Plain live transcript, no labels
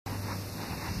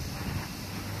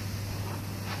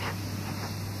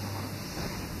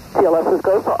TLS is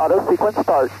go, so auto sequence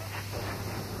start.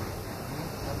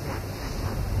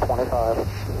 25.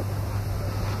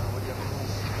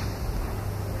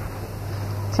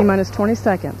 T-minus 20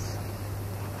 seconds.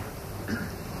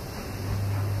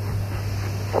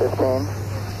 15.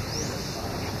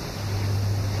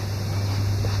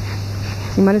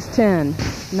 T-minus 10,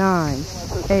 9,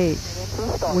 8.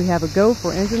 We have a go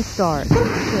for engine start. 6,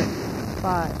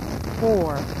 5,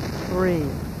 4, 3,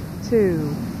 2,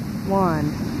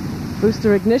 1.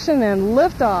 Booster ignition and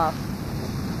liftoff.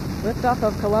 Liftoff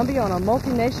of Columbia on a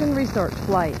multi-nation research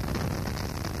flight.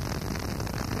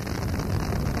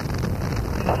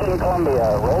 Houston,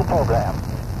 Columbia, roll program.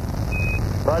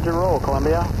 Roger, roll,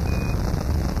 Columbia.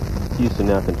 Houston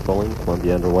now controlling.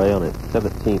 Columbia underway on its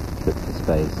 17th trip to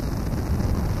space.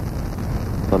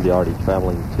 Columbia already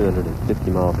traveling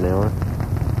 250 miles an hour.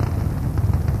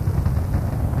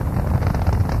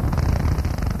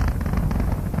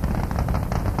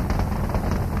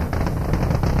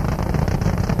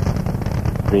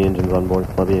 Three engines on board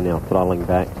Columbia now throttling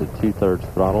back to 2/3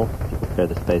 throttle to prepare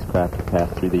the spacecraft to pass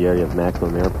through the area of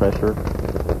maximum air pressure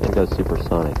and go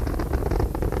supersonic.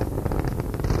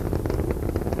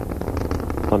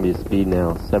 Columbia's speed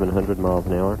now 700 miles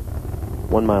an hour,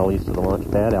 1 mile east of the launch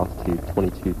pad, altitude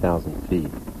 22,000 feet.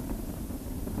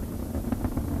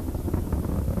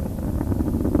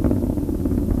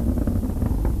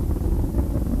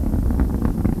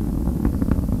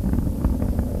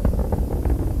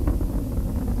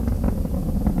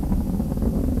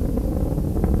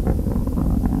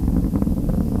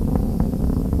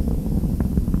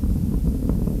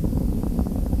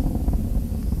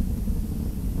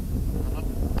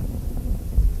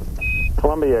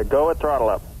 Columbia, go at throttle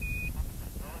up.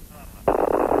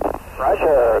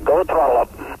 Roger, go at throttle up.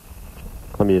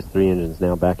 Columbia's three engines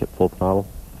now back at full throttle.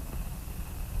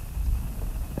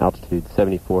 Altitude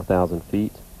 74,000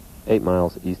 feet, 8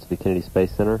 miles east of the Kennedy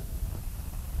Space Center.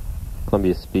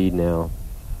 Columbia's speed now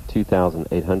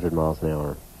 2,800 miles an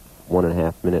hour,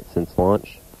 1.5 minutes since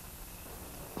launch.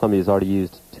 Columbia's already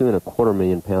used 2.25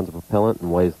 million pounds of propellant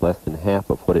and weighs less than half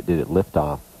of what it did at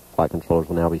liftoff. Flight controllers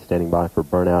will now be standing by for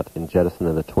burnout and jettison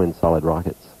of the twin solid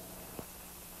rockets.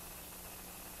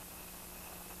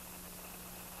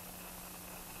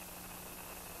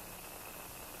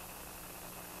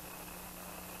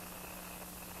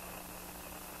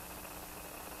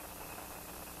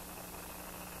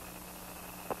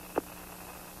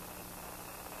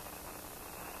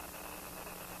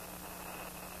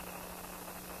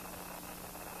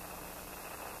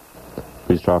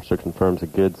 Booster officer confirms a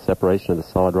good separation of the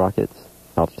solid rockets.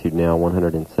 Altitude now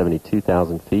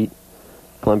 172,000 feet.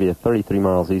 Columbia 33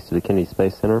 miles east of the Kennedy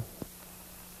Space Center.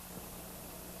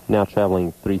 Now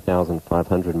traveling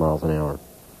 3,500 miles an hour.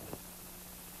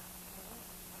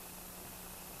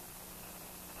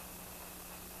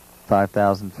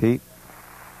 $5,000 feet.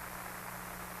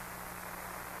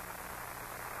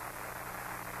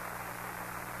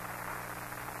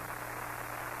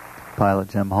 Pilot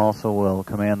Jim Halsell will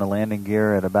command the landing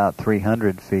gear at about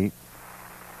 300 feet.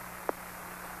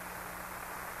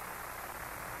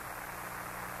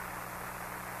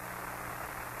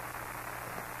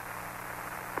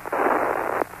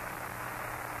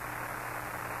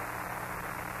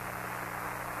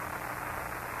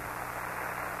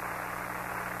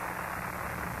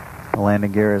 The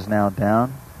landing gear is now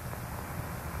down.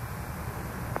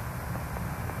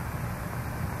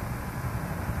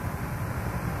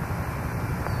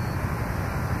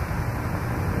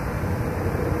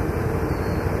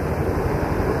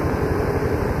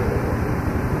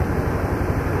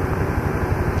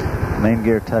 Main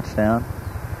gear touchdown.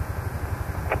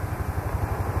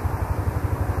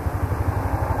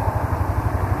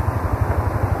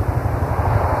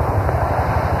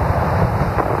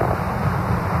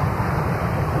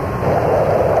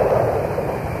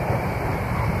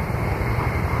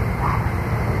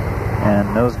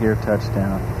 And nose gear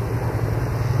touchdown.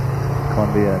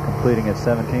 Columbia completing its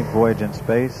 17th voyage in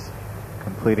space,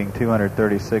 completing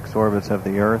 236 orbits of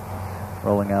the Earth,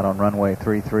 rolling out on runway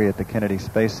 33 at the Kennedy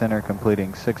Space Center,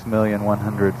 completing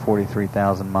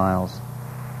 6,143,000 miles.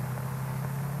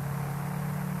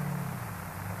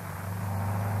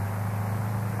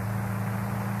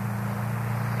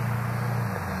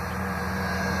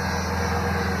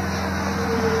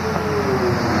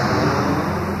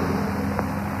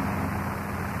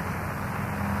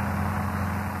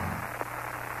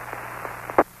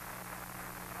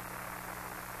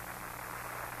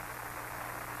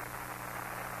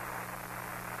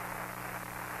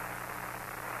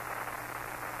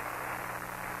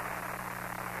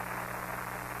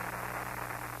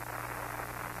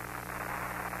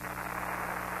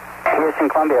 Houston,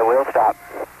 Columbia, we'll stop.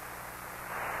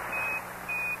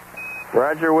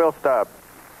 Roger, we'll stop.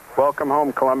 Welcome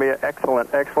home, Columbia. Excellent,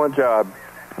 excellent job.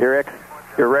 Your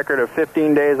record of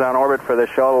 15 days on orbit for the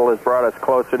shuttle has brought us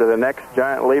closer to the next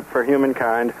giant leap for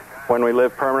humankind when we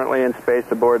live permanently in space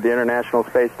aboard the International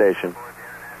Space Station.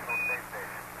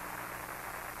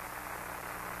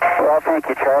 Well, thank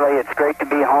you, Charlie. It's great to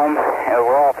be home.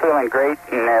 We're all feeling great,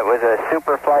 and it was a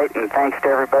super flight, and thanks to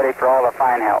everybody for all the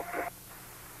fine help.